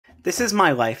This is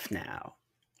my life now.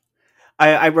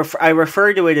 I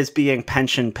refer to it as being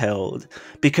pension pilled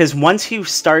because once you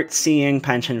start seeing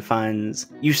pension funds,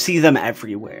 you see them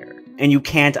everywhere and you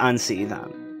can't unsee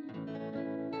them.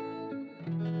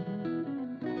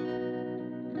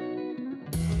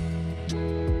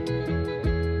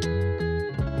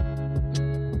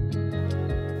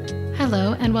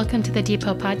 Hello, and welcome to the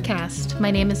DePOT podcast. My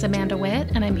name is Amanda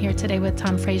Witt, and I'm here today with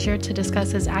Tom Fraser to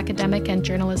discuss his academic and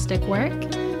journalistic work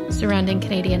surrounding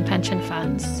Canadian pension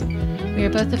funds. We are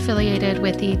both affiliated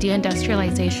with the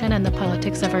Deindustrialization and the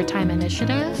Politics of Our Time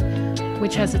initiative,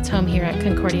 which has its home here at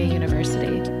Concordia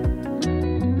University.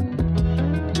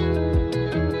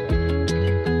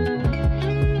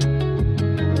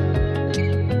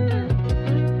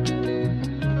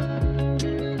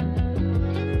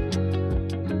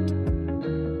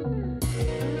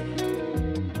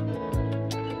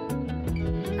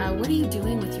 What are you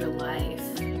doing with your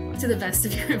life to the best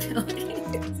of your ability?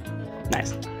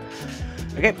 Nice.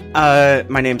 Okay,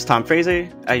 my name's Tom Fraser.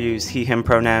 I use he, him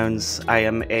pronouns. I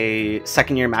am a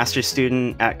second-year master's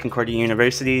student at Concordia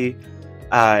University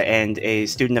and a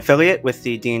student affiliate with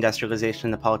the Deindustrialization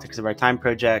and the Politics of Our Time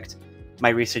project. My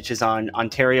research is on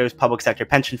Ontario's public sector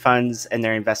pension funds and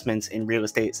their investments in real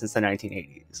estate since the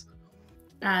 1980s.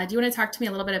 Do you want to talk to me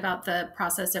a little bit about the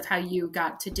process of how you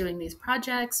got to doing these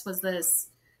projects? Was this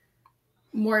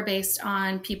more based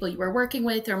on people you were working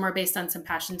with or more based on some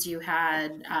passions you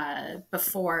had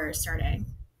before starting?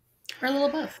 Or a little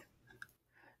of both?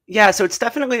 Yeah, so it's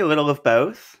definitely a little of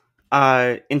both.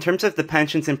 In terms of the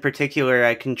pensions in particular,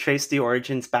 I can trace the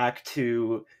origins back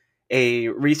to a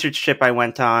research trip I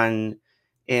went on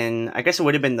in, I guess it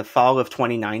would have been the fall of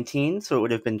 2019. So it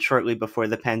would have been shortly before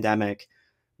the pandemic,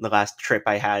 the last trip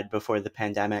I had before the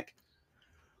pandemic,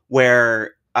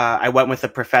 where I went with a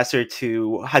professor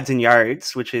to Hudson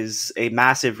Yards, which is a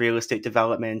massive real estate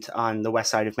development on the west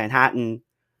side of Manhattan,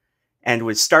 and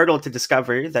was startled to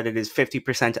discover that it is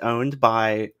 50% owned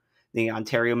by the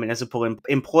Ontario Municipal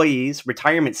Employees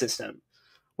Retirement System,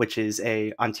 which is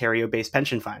a Ontario-based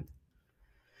pension fund.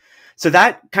 So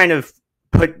that kind of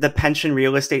put the pension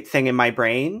real estate thing in my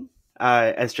brain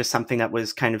as just something that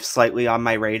was kind of slightly on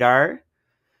my radar.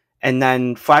 And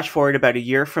then flash forward about a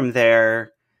year from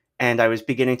there, and I was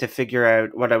beginning to figure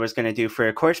out what I was going to do for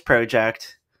a course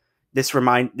project. This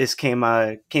came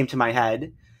to my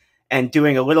head, and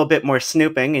doing a little bit more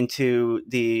snooping into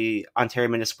the Ontario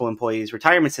Municipal Employees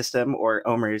Retirement System, or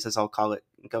OMERS as I'll call it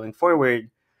going forward,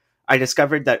 I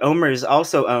discovered that OMERS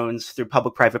also owns, through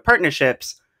public-private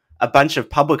partnerships, a bunch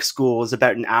of public schools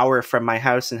about an hour from my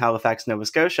house in Halifax, Nova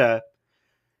Scotia.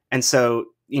 And so,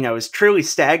 it was truly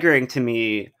staggering to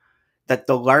me that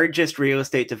the largest real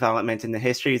estate development in the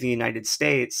history of the United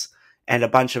States and a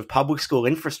bunch of public school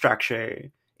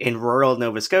infrastructure in rural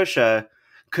Nova Scotia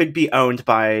could be owned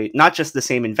by not just the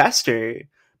same investor,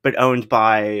 but owned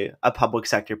by a public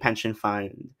sector pension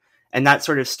fund. And that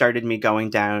sort of started me going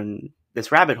down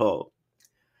this rabbit hole.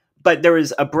 But there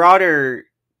was a broader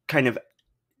kind of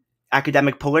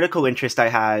academic political interest I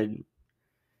had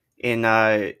in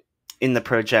the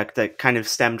project that kind of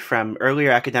stemmed from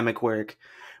earlier academic work,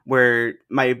 where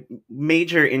my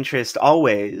major interest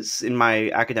always in my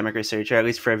academic research, or at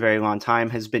least for a very long time,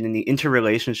 has been in the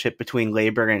interrelationship between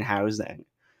labor and housing,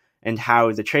 and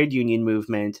how the trade union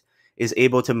movement is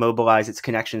able to mobilize its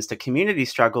connections to community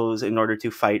struggles in order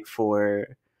to fight for,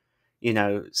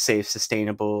 safe,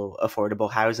 sustainable,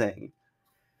 affordable housing.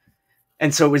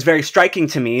 And so it was very striking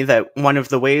to me that one of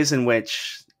the ways in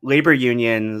which labor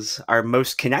unions are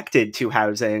most connected to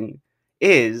housing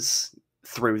is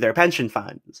through their pension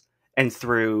funds and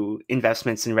through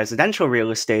investments in residential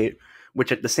real estate, which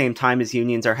at the same time as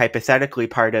unions are hypothetically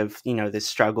part of, this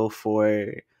struggle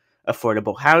for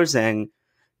affordable housing,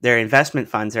 their investment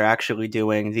funds are actually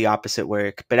doing the opposite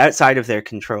work, but outside of their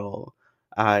control.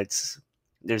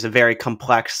 There's a very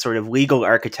complex sort of legal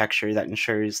architecture that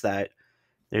ensures that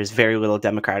there's very little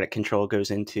democratic control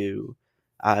goes into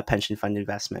pension fund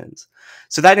investments.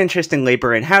 So that interest in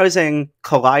labor and housing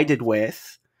collided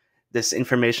with this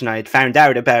information I had found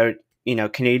out about,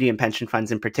 Canadian pension funds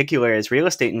in particular as real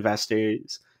estate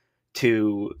investors,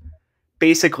 to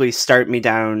basically start me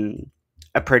down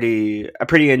a pretty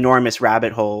enormous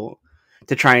rabbit hole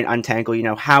to try and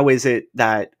untangle, how is it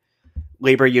that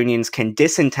labor unions can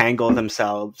disentangle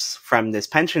themselves from this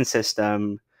pension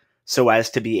system so as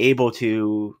to be able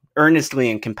to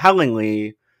earnestly and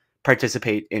compellingly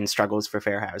participate in struggles for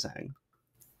fair housing.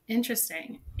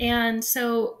 Interesting. And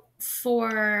so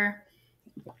for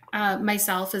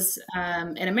myself as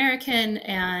an American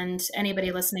and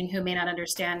anybody listening who may not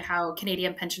understand how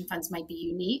Canadian pension funds might be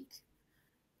unique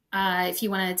if you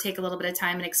want to take a little bit of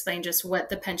time and explain just what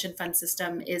the pension fund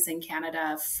system is in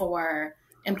Canada for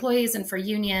employees and for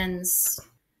unions,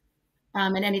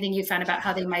 and anything you found about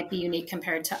how they might be unique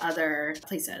compared to other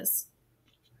places.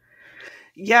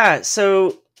 Yeah,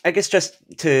 so I guess just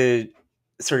to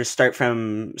sort of start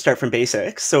from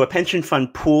basics. So a pension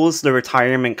fund pools the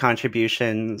retirement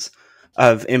contributions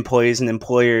of employees and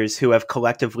employers who have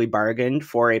collectively bargained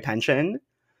for a pension.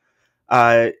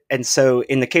 And so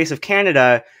in the case of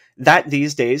Canada, that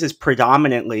these days is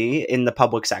predominantly in the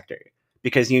public sector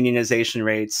because unionization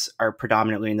rates are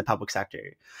predominantly in the public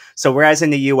sector. So whereas in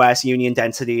the US, union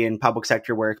density in public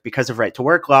sector work, because of right to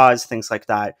work laws, things like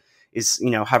that, is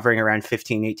hovering around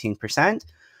 15, 18%,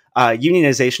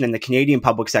 unionization in the Canadian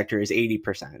public sector is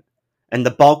 80%. And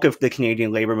the bulk of the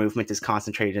Canadian labor movement is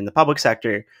concentrated in the public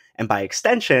sector. And by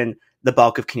extension, the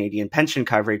bulk of Canadian pension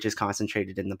coverage is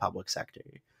concentrated in the public sector.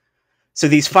 So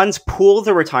these funds pool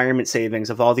the retirement savings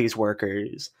of all these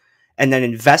workers and then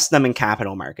invest them in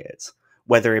capital markets,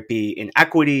 whether it be in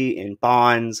equity, in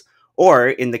bonds, or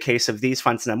in the case of these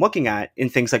funds that I'm looking at, in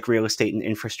things like real estate and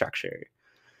infrastructure.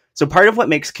 So part of what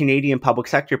makes Canadian public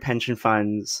sector pension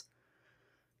funds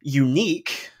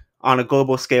unique on a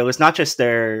global scale is not just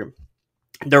their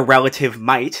relative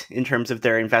might in terms of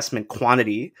their investment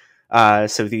quantity.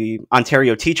 So the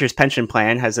Ontario Teachers Pension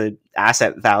Plan has an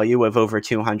asset value of over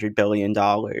 $200 billion.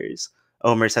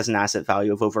 OMERS has an asset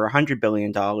value of over $100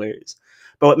 billion.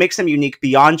 But what makes them unique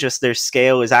beyond just their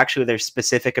scale is actually their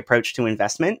specific approach to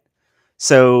investment.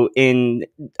 So in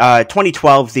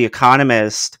 2012, The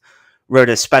Economist wrote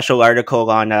a special article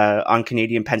on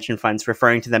Canadian pension funds,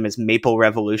 referring to them as maple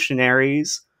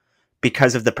revolutionaries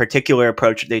because of the particular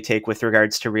approach they take with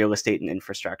regards to real estate and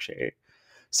infrastructure.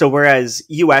 So whereas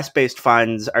US-based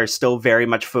funds are still very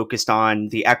much focused on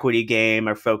the equity game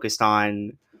or focused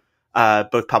on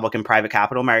both public and private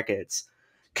capital markets,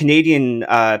 Canadian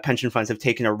pension funds have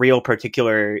taken a real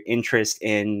particular interest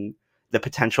in the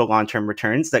potential long-term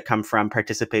returns that come from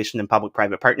participation in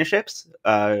public-private partnerships,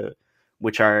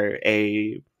 which are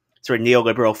a sort of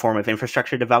neoliberal form of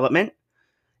infrastructure development.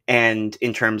 And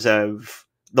in terms of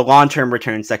the long-term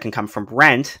returns that can come from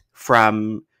rent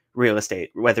from real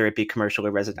estate, whether it be commercial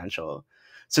or residential.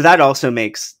 So that also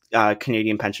makes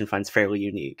Canadian pension funds fairly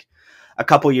unique. A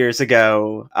couple years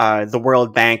ago, the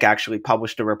World Bank actually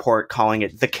published a report calling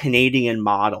it the Canadian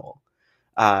model,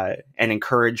 and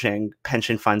encouraging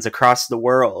pension funds across the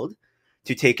world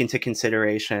to take into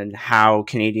consideration how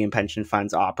Canadian pension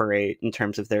funds operate in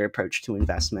terms of their approach to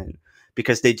investment,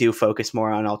 because they do focus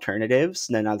more on alternatives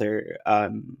than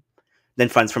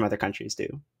funds from other countries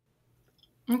do.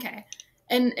 Okay.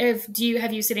 And have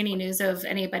you seen any news of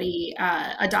anybody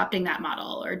adopting that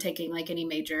model or taking like any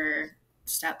major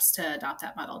steps to adopt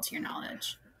that model to your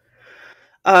knowledge?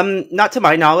 Not to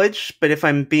my knowledge, but if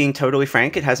I'm being totally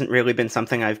frank, it hasn't really been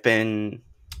something I've been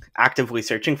actively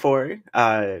searching for.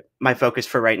 My focus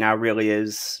for right now really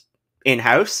is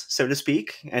in-house, so to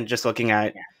speak, and just looking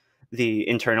at the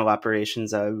internal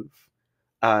operations of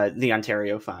the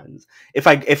Ontario funds. If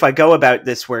I go about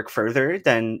this work further,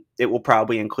 then it will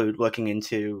probably include looking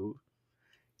into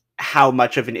how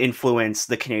much of an influence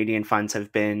the Canadian funds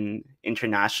have been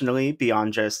internationally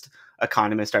beyond just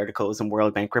economist articles and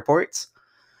World Bank reports.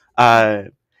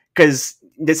 Because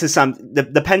this is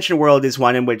the pension world is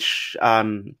one in which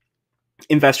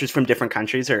investors from different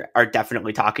countries are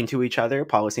definitely talking to each other.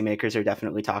 Policymakers are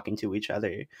definitely talking to each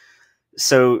other.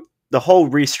 So the whole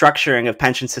restructuring of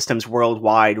pension systems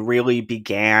worldwide really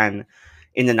began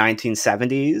in the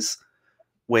 1970s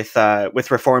with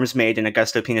reforms made in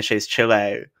Augusto Pinochet's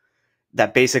Chile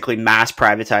that basically mass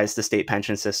privatized the state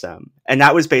pension system. And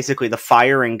that was basically the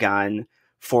firing gun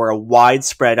for a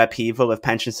widespread upheaval of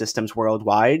pension systems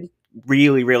worldwide,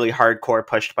 really, really hardcore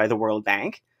pushed by the World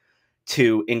Bank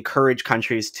to encourage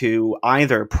countries to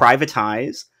either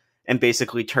privatize and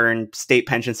basically turn state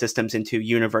pension systems into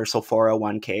universal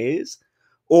 401ks,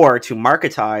 or to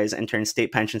marketize and turn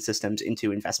state pension systems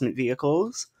into investment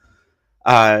vehicles.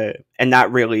 And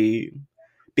that really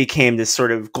became this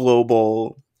sort of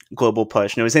global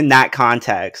push. And it was in that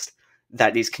context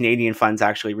that these Canadian funds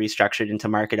actually restructured into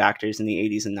market actors in the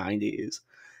 80s and 90s.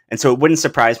 And so it wouldn't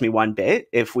surprise me one bit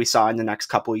if we saw in the next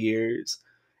couple of years,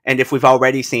 and if we've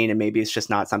already seen, and maybe it's just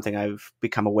not something I've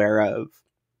become aware of,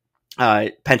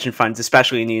 pension funds,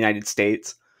 especially in the United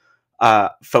States,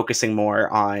 focusing more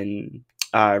on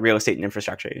real estate and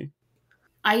infrastructure.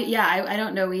 I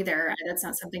don't know either. That's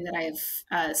not something that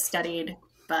I've studied,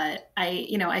 but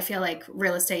I feel like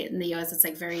real estate in the US, it's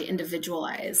like very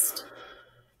individualized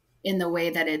in the way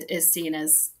that it is seen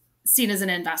as seen as an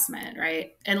investment,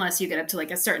 right? Unless you get up to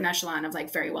like a certain echelon of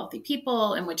like very wealthy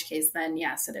people, in which case then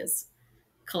yes, it is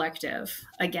collective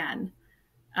again,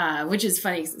 which is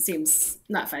funny. It seems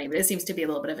not funny, but it seems to be a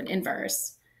little bit of an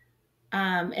inverse.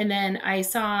 And then I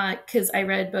saw, because I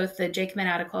read both the Jakeman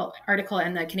article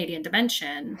and the Canadian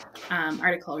Dimension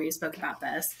article where you spoke about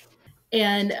this.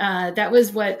 And that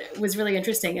was what was really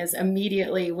interesting is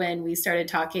immediately when we started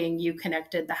talking, you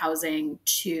connected the housing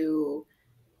to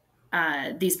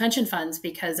these pension funds,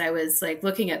 because I was like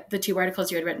looking at the two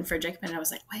articles you had written for Jakeman and I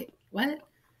was like, wait, what?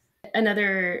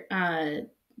 Another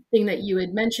thing that you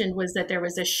had mentioned was that there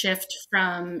was a shift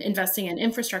from investing in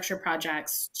infrastructure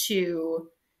projects to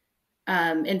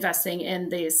investing in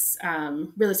these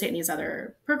real estate and these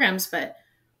other programs. But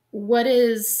what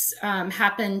has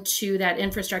happened to that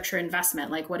infrastructure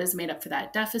investment? Like, what is made up for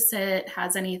that deficit?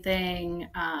 Has anything?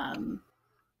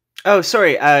 Oh,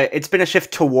 sorry. It's been a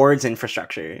shift towards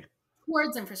infrastructure.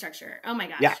 Towards infrastructure. Oh my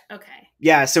gosh. Yeah. Okay.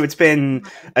 Yeah. So it's been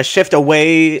a shift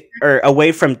away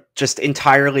from just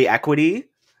entirely equity.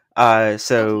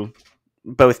 So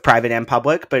both private and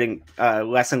public, but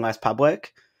less and less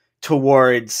public,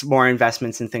 towards more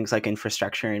investments in things like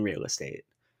infrastructure and real estate.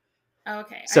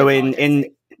 Okay. So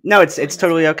it's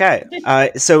totally okay.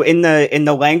 So in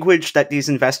the language that these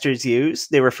investors use,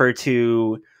 they refer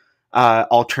to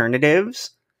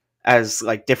alternatives as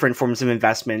like different forms of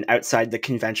investment outside the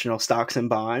conventional stocks and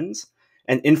bonds,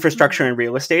 and infrastructure and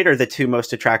real estate are the two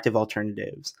most attractive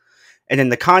alternatives. And in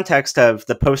the context of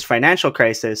the post-financial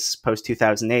crisis,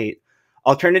 post-2008,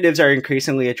 alternatives are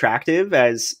increasingly attractive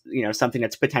as, something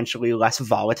that's potentially less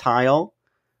volatile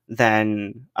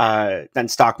than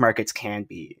stock markets can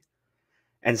be.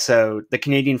 And so the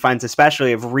Canadian funds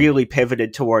especially have really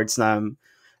pivoted towards them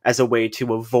as a way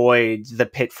to avoid the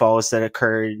pitfalls that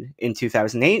occurred in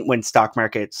 2008 when stock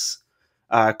markets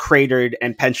cratered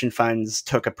and pension funds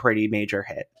took a pretty major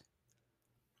hit.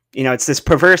 It's this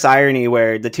perverse irony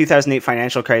where the 2008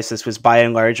 financial crisis was by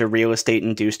and large a real estate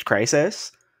induced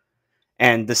crisis.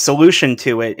 And the solution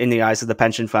to it in the eyes of the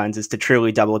pension funds is to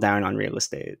truly double down on real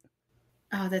estate.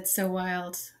 Oh, that's so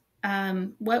wild.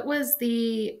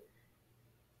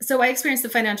 So I experienced the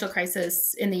financial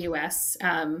crisis in the US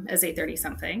as a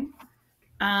 30-something.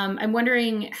 I'm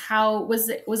wondering, how was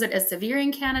it as severe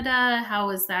in Canada? How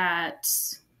was that?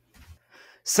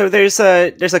 So there's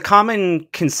a common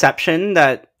conception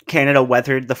that Canada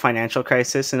weathered the financial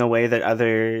crisis in a way that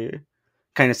other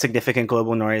kind of significant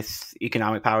global north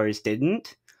economic powers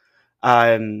didn't.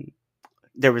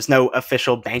 There was no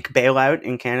official bank bailout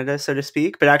in Canada, so to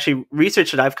speak, but actually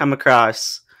research that I've come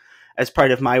across as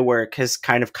part of my work has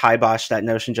kind of kiboshed that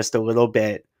notion just a little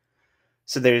bit.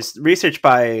 So there's research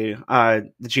by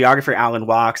the geographer Alan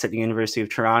Wachs at the University of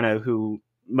Toronto, who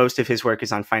most of his work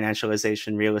is on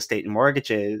financialization, real estate, and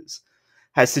mortgages,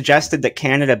 has suggested that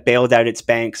Canada bailed out its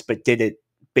banks, but did it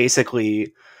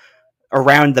basically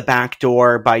around the back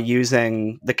door by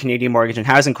using the Canadian Mortgage and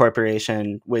Housing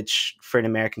Corporation, which for an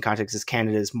American context is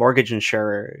Canada's mortgage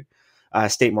insurer,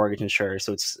 state mortgage insurer.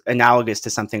 So it's analogous to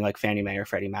something like Fannie Mae or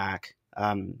Freddie Mac.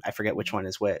 I forget which one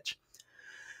is which.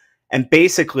 And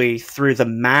basically, through the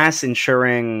mass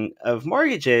insuring of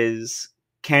mortgages,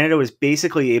 Canada was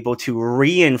basically able to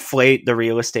reinflate the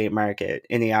real estate market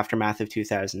in the aftermath of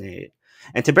 2008.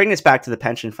 And to bring this back to the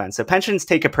pension fund, so pensions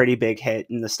take a pretty big hit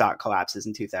in the stock collapses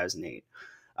in 2008.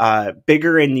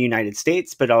 Bigger in the United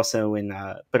States, but also in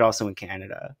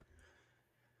Canada.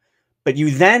 But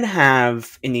you then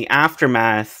have, in the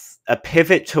aftermath, a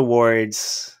pivot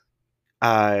towards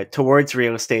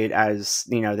real estate as,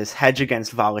 this hedge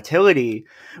against volatility,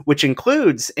 which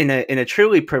includes, in a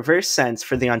truly perverse sense,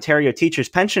 for the Ontario Teachers'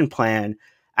 Pension Plan,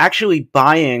 actually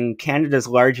buying Canada's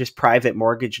largest private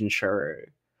mortgage insurer,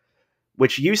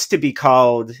 which used to be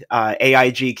called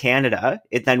AIG Canada.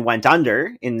 It then went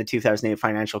under in the 2008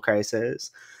 financial crisis,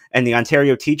 and the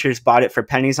Ontario Teachers bought it for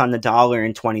pennies on the dollar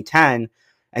in 2010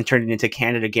 and turned it into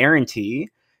Canada Guarantee.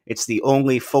 It's the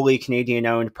only fully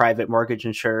Canadian-owned private mortgage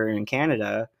insurer in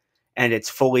Canada, and it's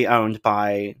fully owned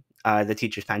by the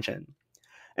Teachers' Pension.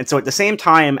 And so at the same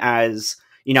time as,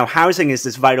 housing is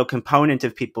this vital component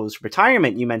of people's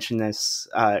retirement, you mentioned this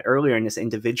earlier, in this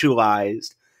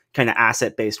individualized kind of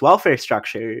asset-based welfare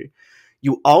structure,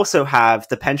 you also have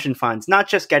the pension funds not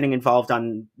just getting involved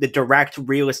on the direct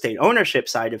real estate ownership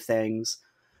side of things,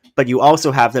 but you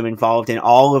also have them involved in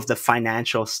all of the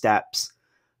financial steps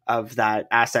of that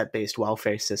asset-based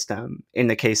welfare system in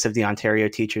the case of the Ontario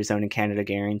Teachers owning Canada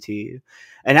Guarantee.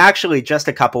 And actually just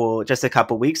a couple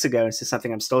weeks ago, this is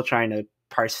something I'm still trying to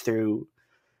parse through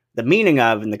the meaning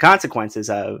of and the consequences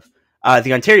of,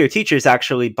 the Ontario Teachers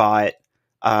actually bought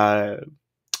a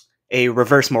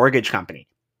reverse mortgage company.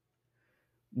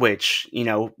 which,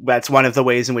 that's one of the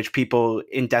ways in which people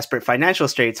in desperate financial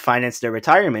straits finance their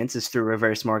retirements, is through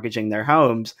reverse mortgaging their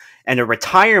homes. And a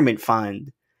retirement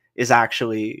fund is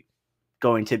actually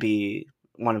going to be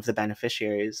one of the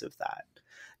beneficiaries of that.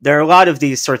 There are a lot of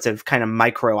these sorts of kind of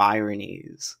micro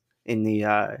ironies in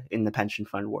the pension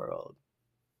fund world.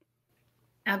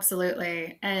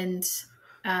 Absolutely. And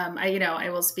I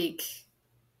will speak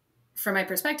from my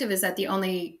perspective, is that the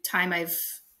only time I've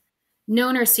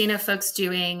known or seen of folks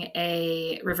doing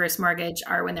a reverse mortgage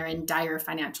are when they're in dire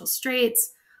financial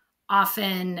straits.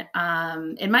 Often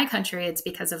in my country, it's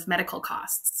because of medical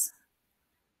costs.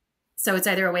 So it's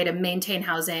either a way to maintain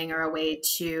housing or a way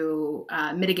to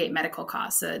mitigate medical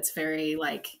costs. So it's very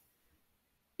a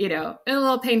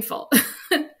little painful.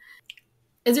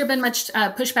 Has there been much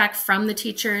pushback from the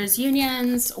teachers'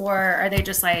 unions, or are they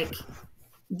just like,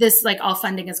 this, like, all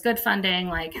funding is good funding?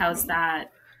 Like, how's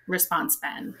that response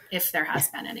been, if there has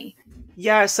been any?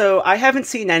 Yeah, so I haven't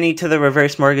seen any to the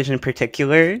reverse mortgage in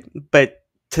particular, but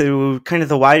to kind of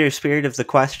the wider spirit of the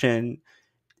question,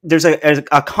 there's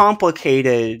a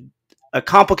complicated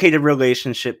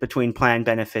relationship between plan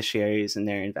beneficiaries and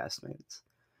their investments.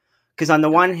 Because on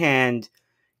the one hand,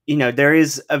 there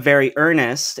is a very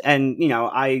earnest, and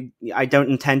I don't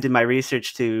intend in my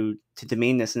research to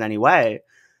demean this in any way,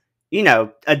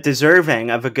 a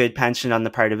deserving of a good pension on the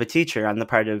part of a teacher, on the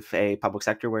part of a public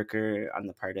sector worker, on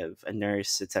the part of a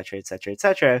nurse, et cetera, et cetera, et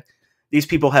cetera. These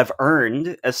people have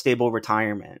earned a stable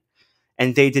retirement,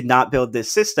 and they did not build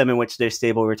this system in which their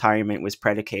stable retirement was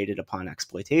predicated upon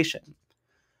exploitation.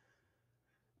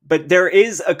 But there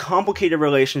is a complicated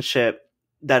relationship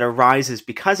that arises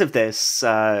because of this,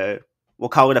 we'll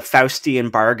call it a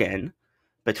Faustian bargain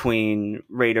between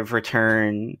rate of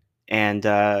return and,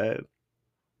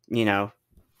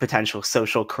 potential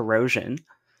social corrosion,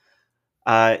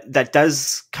 that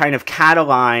does kind of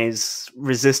catalyze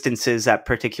resistances at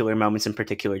particular moments and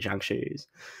particular junctures.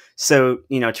 So,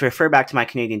 to refer back to my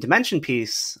Canadian Dimension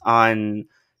piece on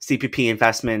CPP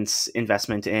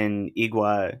investment in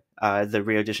IGUA, the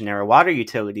Rio de Janeiro water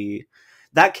utility,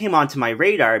 that came onto my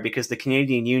radar because the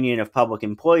Canadian Union of Public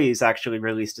Employees actually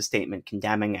released a statement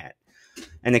condemning it.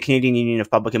 And the Canadian Union of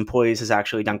Public Employees has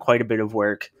actually done quite a bit of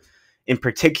work, in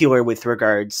particular with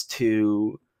regards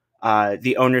to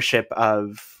the ownership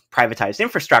of privatized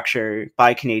infrastructure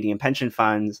by Canadian pension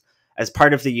funds as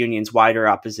part of the union's wider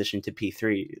opposition to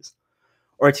P3s.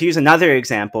 Or to use another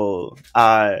example,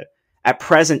 at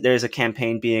present, there's a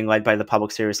campaign being led by the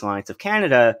Public Service Alliance of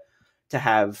Canada to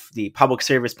have the Public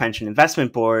Service Pension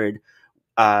Investment Board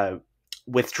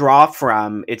withdraw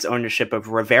from its ownership of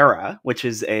Revera, which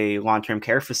is a long-term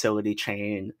care facility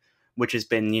chain, which has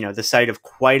been, the site of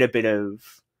quite a bit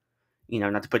of,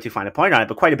 not to put too fine a point on it,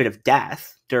 but quite a bit of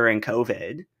death during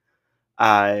COVID.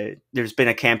 There's been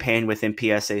a campaign within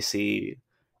PSAC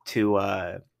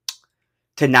to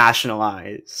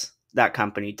nationalize that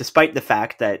company, despite the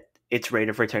fact that its rate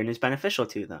of return is beneficial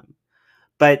to them.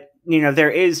 But, there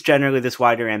is generally this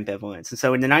wider ambivalence. And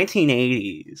so in the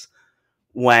 1980s,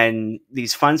 when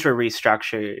these funds were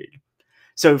restructured,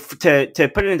 so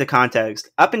to put it into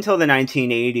context, up until the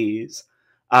 1980s,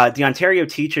 the Ontario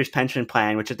Teachers Pension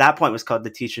Plan, which at that point was called the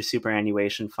Teachers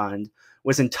Superannuation Fund,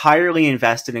 was entirely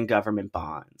invested in government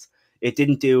bonds. It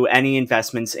didn't do any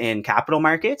investments in capital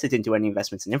markets. It didn't do any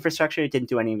investments in infrastructure. It didn't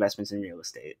do any investments in real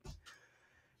estate.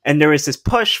 And there was this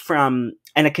push and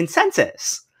a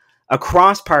consensus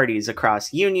across parties,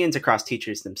 across unions, across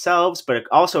teachers themselves, but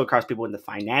also across people in the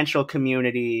financial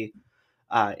community,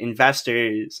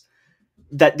 investors,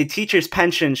 that the teachers'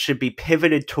 pensions should be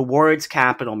pivoted towards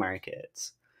capital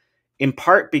markets, in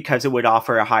part because it would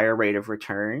offer a higher rate of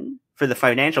return. For the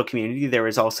financial community, there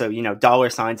was also, dollar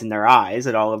signs in their eyes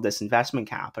at all of this investment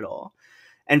capital.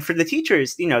 And for the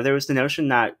teachers, there was the notion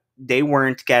that they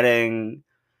weren't getting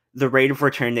the rate of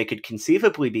return they could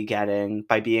conceivably be getting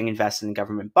by being invested in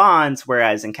government bonds,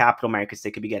 whereas in capital markets,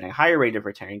 they could be getting a higher rate of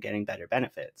return, getting better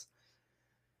benefits.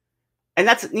 And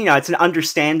that's, it's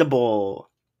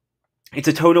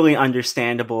a totally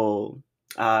understandable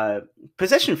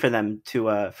position for them to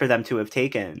have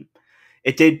taken.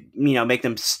 It did, make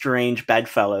them strange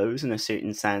bedfellows in a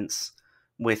certain sense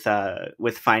with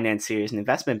financiers and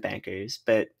investment bankers,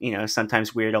 but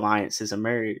sometimes weird alliances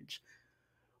emerge.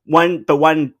 One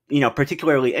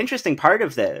particularly interesting part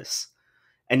of this,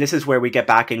 and this is where we get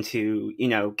back into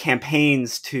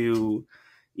campaigns to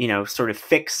sort of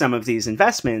fix some of these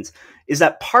investments, is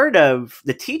that part of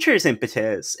the teachers'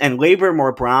 impetus and labor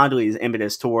more broadly's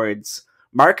impetus towards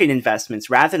market investments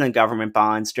rather than government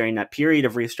bonds during that period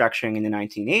of restructuring in the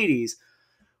 1980s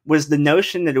was the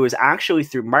notion that it was actually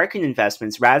through market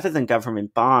investments rather than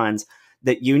government bonds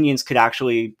that unions could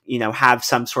actually, have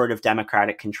some sort of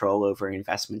democratic control over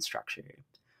investment structure.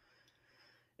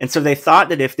 And so they thought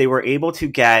that if they were able to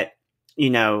get,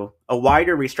 a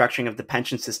wider restructuring of the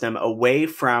pension system away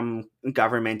from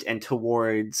government and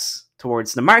towards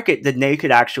the market, then they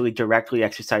could actually directly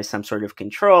exercise some sort of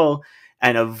control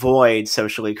and avoid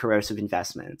socially corrosive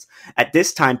investments. At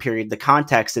this time period, the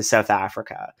context is South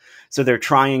Africa. So they're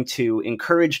trying to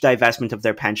encourage divestment of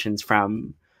their pensions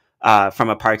from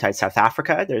apartheid South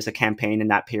Africa. There's a campaign in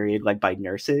that period led by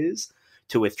nurses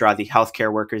to withdraw the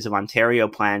Healthcare Workers of Ontario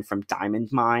plan from diamond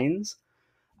mines.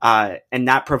 And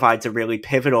that provides a really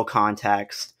pivotal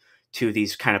context to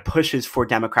these kind of pushes for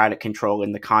democratic control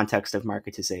in the context of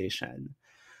marketization.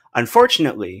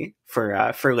 Unfortunately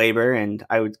for labor, and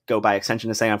I would go by extension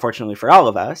to say unfortunately for all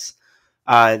of us,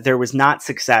 there was not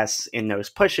success in those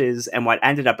pushes. And what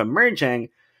ended up emerging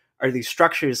are these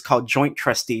structures called joint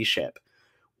trusteeship,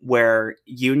 where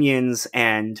unions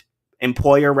and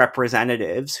employer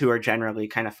representatives, who are generally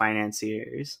kind of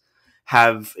financiers,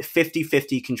 have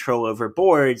 50-50 control over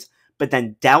boards, but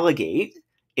then delegate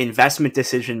investment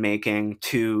decision-making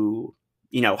to,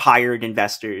 hired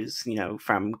investors,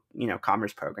 from,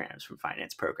 commerce programs, from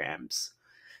finance programs,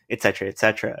 et cetera, et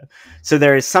cetera. So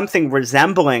there is something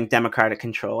resembling democratic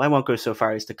control. I won't go so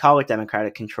far as to call it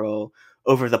democratic control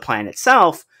over the plan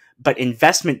itself, but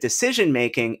investment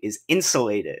decision-making is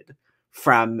insulated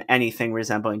from anything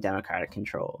resembling democratic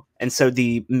control. And so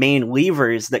the main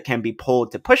levers that can be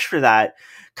pulled to push for that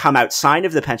come outside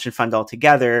of the pension fund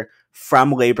altogether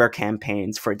from labor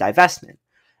campaigns for divestment.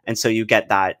 And so you get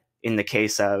that in the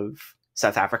case of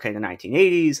South Africa in the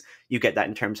 1980s. You get that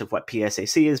in terms of what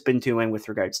PSAC has been doing with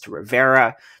regards to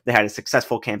Rivera. They had a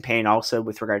successful campaign also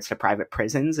with regards to private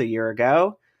prisons a year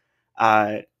ago.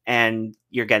 And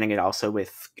you're getting it also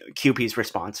with QP's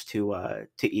response to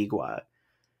IGWA.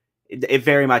 It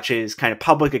very much is kind of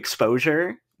public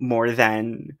exposure more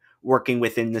than working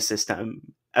within the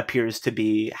system appears to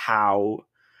be how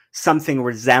something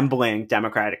resembling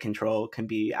democratic control can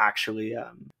be actually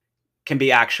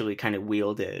kind of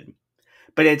wielded.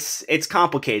 But it's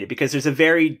complicated because there's a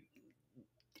very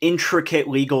intricate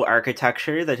legal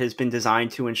architecture that has been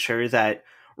designed to ensure that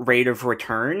rate of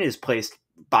return is placed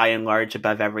by and large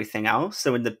above everything else.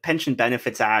 So in the Pension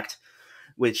Benefits Act,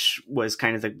 which was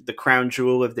kind of the crown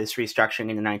jewel of this restructuring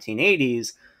in the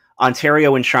 1980s,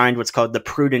 Ontario enshrined what's called the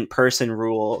prudent person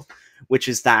rule, which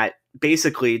is that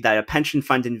basically that a pension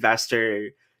fund investor,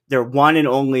 their one and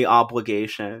only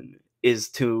obligation is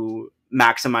to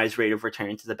maximize rate of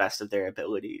return to the best of their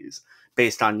abilities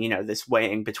based on, this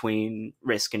weighing between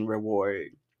risk and reward.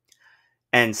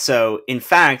 And so, in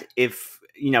fact, if,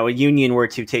 a union were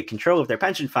to take control of their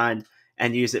pension fund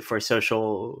and use it for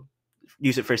social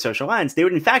ends, they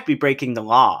would in fact be breaking the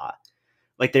law.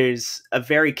 Like there's a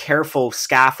very careful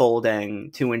scaffolding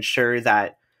to ensure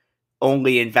that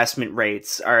only investment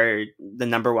rates are the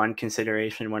number one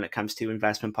consideration when it comes to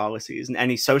investment policies, and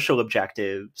any social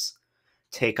objectives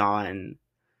take on.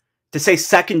 To say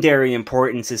secondary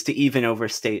importance is to even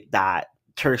overstate that.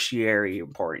 Tertiary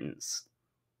importance,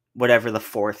 whatever the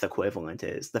fourth equivalent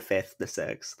is, the fifth, the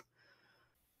sixth.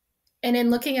 And in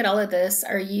looking at all of this,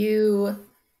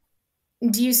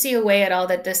 do you see a way at all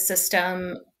that this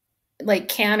system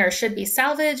can or should be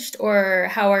salvaged, or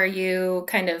how are you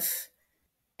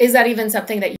is that even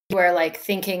something that you are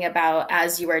thinking about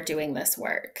as you are doing this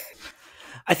work?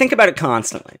 I think about it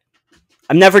constantly.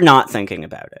 I'm never not thinking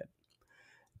about it.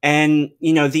 And,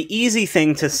 the easy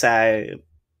thing to say,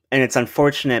 and it's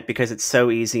unfortunate because it's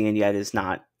so easy and yet is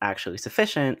not actually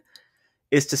sufficient,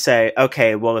 is to say,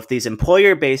 okay, well, if these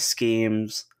employer-based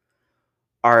schemes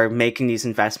are making these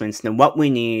investments, then what we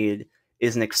need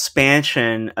is an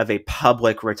expansion of a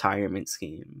public retirement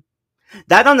scheme.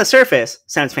 That on the surface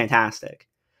sounds fantastic.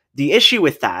 The issue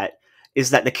with that is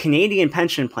that the Canadian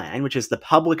pension plan, which is the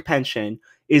public pension,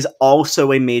 is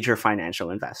also a major financial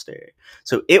investor.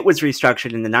 So it was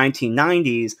restructured in the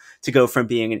 1990s to go from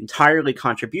being an entirely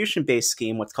contribution-based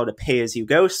scheme, what's called a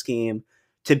pay-as-you-go scheme,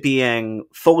 to being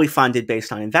fully funded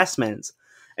based on investments.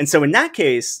 And so in that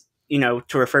case, to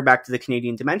refer back to the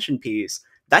Canadian Dimension piece,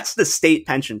 that's the state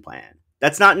pension plan.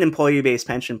 That's not an employee-based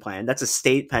pension plan. That's a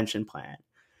state pension plan.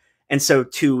 And so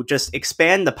to just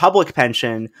expand the public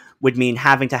pension would mean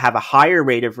having to have a higher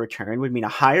rate of return, would mean a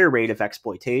higher rate of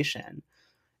exploitation.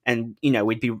 And,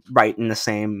 we'd be right in the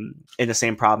same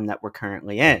problem that we're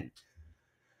currently in.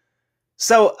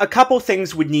 So a couple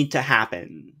things would need to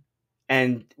happen.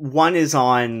 And one is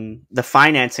on the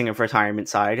financing of retirement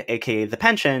side, aka the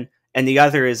pension, and the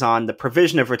other is on the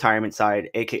provision of retirement side,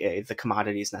 aka the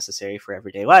commodities necessary for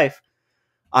everyday life.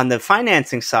 On the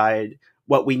financing side,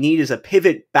 what we need is a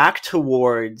pivot back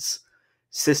towards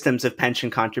systems of pension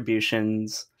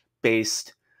contributions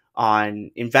based on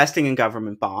investing in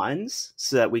government bonds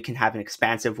so that we can have an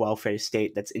expansive welfare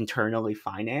state that's internally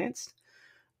financed,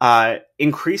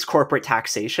 increase corporate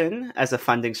taxation as a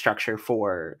funding structure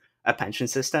for a pension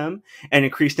system, and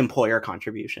increased employer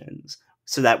contributions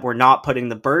so that we're not putting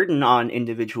the burden on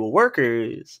individual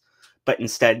workers, but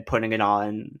instead putting it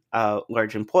on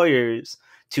large employers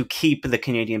to keep the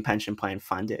Canadian pension plan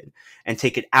funded and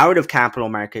take it out of capital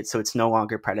markets so it's no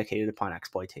longer predicated upon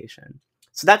exploitation.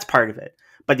 So that's part of it.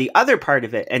 But the other part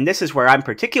of it, and this is where I'm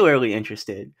particularly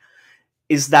interested,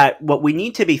 is that what we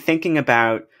need to be thinking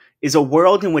about is a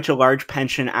world in which a large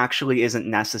pension actually isn't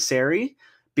necessary,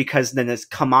 because then the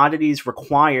commodities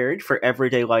required for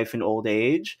everyday life and old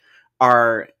age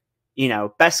are,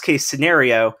 best case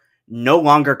scenario, no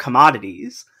longer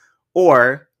commodities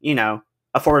or,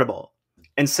 affordable.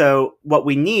 And so what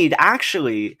we need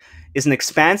actually is an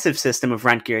expansive system of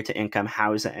rent geared to income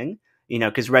housing,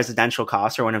 because residential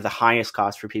costs are one of the highest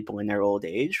costs for people in their old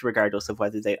age, regardless of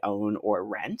whether they own or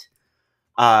rent.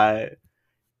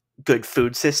 Good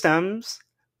food systems,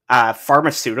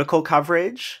 pharmaceutical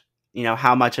coverage,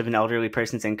 how much of an elderly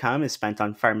person's income is spent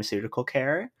on pharmaceutical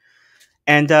care,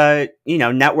 and,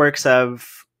 networks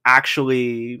of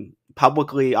actually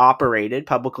publicly operated,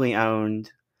 publicly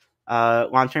owned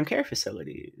long-term care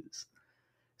facilities.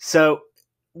 So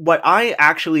what I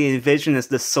actually envision as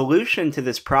the solution to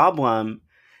this problem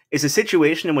is a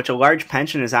situation in which a large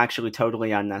pension is actually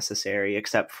totally unnecessary,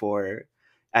 except for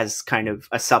as kind of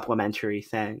a supplementary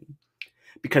thing.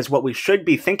 Because what we should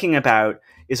be thinking about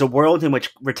is a world in which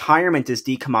retirement is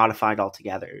decommodified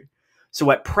altogether. So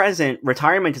at present,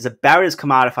 retirement is about as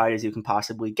commodified as you can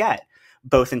possibly get,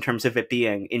 both in terms of it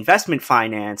being investment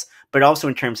finance, but also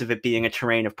in terms of it being a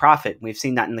terrain of profit. We've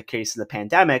seen that in the case of the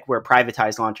pandemic, where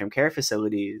privatized long-term care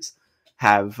facilities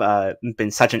have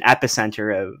been such an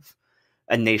epicenter of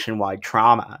a nationwide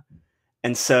trauma.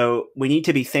 And so we need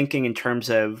to be thinking in terms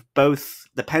of both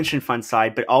the pension fund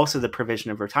side, but also the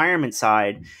provision of retirement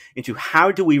side, into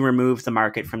how do we remove the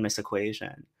market from this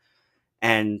equation?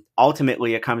 And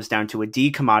ultimately, it comes down to a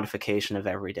decommodification of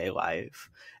everyday life.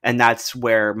 And that's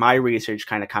where my research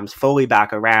kind of comes fully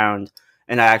back around.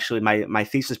 And my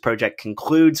thesis project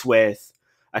concludes with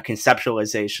a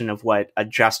conceptualization of what a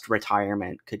just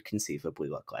retirement could conceivably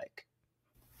look like.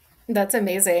 That's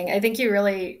amazing. I think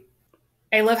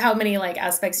I love how many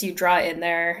aspects you draw in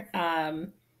there.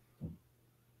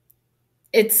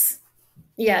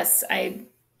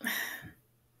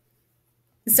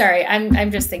 Sorry,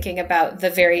 I'm just thinking about the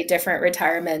very different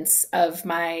retirements of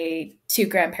my two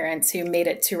grandparents who made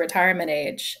it to retirement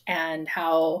age, and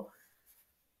how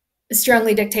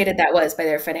strongly dictated that was by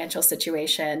their financial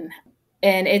situation.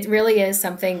 And it really is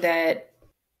something that,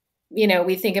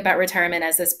 we think about retirement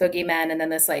as this boogeyman, and then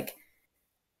this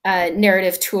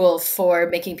narrative tool for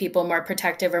making people more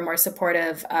protective or more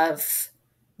supportive of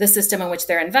the system in which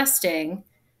they're investing.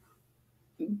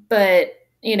 But,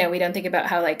 we don't think about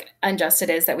how unjust it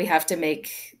is that we have to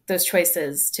make those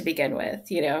choices to begin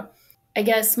with, I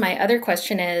guess my other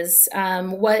question is,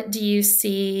 what do you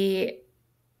see,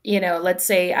 let's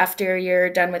say after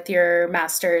you're done with your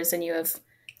master's and you have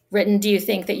written, do you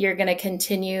think that you're going to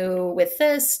continue with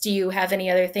this? Do you have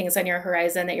any other things on your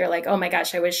horizon that you're like, oh my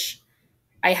gosh, I wish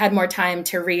I had more time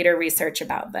to read or research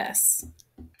about this?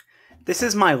 This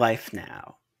is my life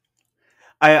now.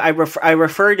 I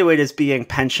refer to it as being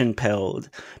pension pilled,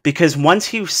 because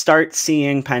once you start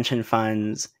seeing pension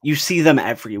funds, you see them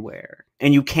everywhere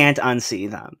and you can't unsee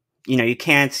them. You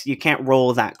can't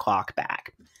roll that clock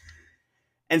back.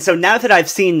 And so now that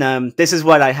I've seen them, this is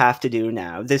what I have to do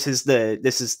now. This is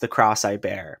the cross I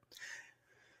bear.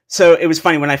 So it was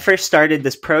funny when I first started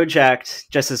this project,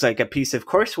 just as a piece of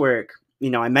coursework,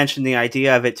 I mentioned the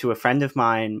idea of it to a friend of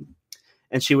mine.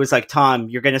 And she was like, Tom,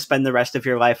 you're going to spend the rest of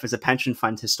your life as a pension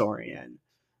fund historian.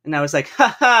 And I was like,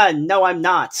 no, I'm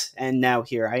not. And now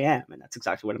here I am. And that's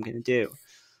exactly what I'm going to do.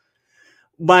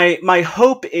 My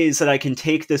hope is that I can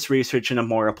take this research in a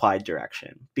more applied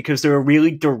direction, because there are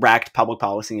really direct public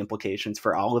policy implications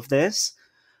for all of this.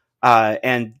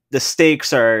 And the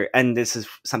stakes are, and this is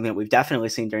something that we've definitely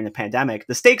seen during the pandemic,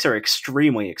 the stakes are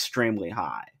extremely, extremely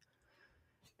high.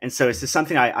 And so it's just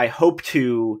something I hope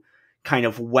to kind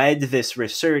of wed this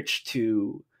research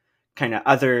to kind of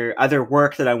other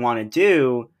work that I want to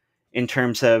do in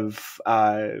terms of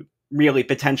really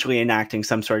potentially enacting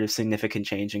some sort of significant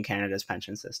change in Canada's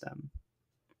pension system.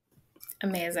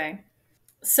 Amazing.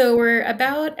 So we're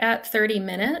about at 30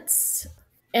 minutes.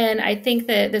 And I think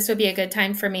that this would be a good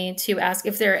time for me to ask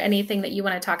if there anything that you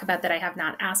want to talk about that I have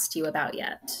not asked you about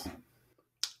yet.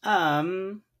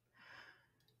 Nothing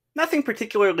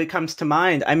particularly comes to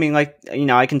mind. I mean, like,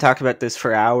 I can talk about this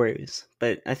for hours,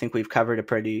 but I think we've covered a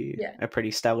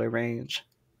pretty stellar range.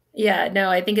 Yeah, no,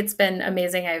 I think it's been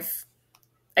amazing.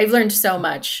 I've learned so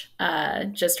much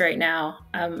just right now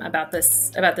about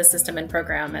this system and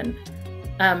program, and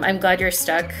I'm glad you're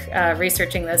stuck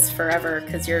researching this forever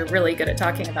because you're really good at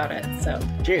talking about it. So,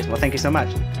 cheers. Well, thank you so much.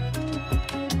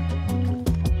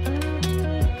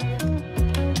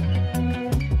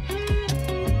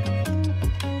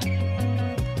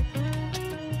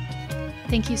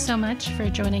 Thank you so much for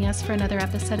joining us for another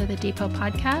episode of the DePOT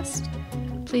podcast.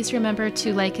 Please remember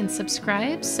to like and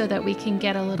subscribe so that we can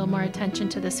get a little more attention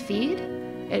to this feed.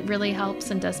 It really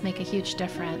helps and does make a huge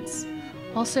difference.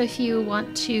 Also, if you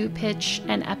want to pitch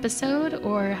an episode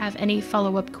or have any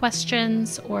follow-up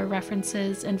questions or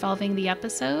references involving the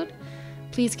episode,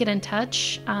 please get in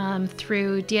touch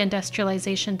through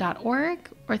deindustrialization.org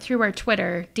or through our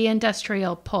Twitter,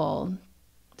 deindustrialpol.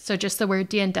 So just the word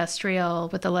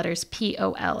deindustrial with the letters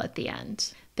POL at the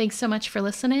end. Thanks so much for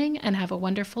listening and have a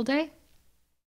wonderful day.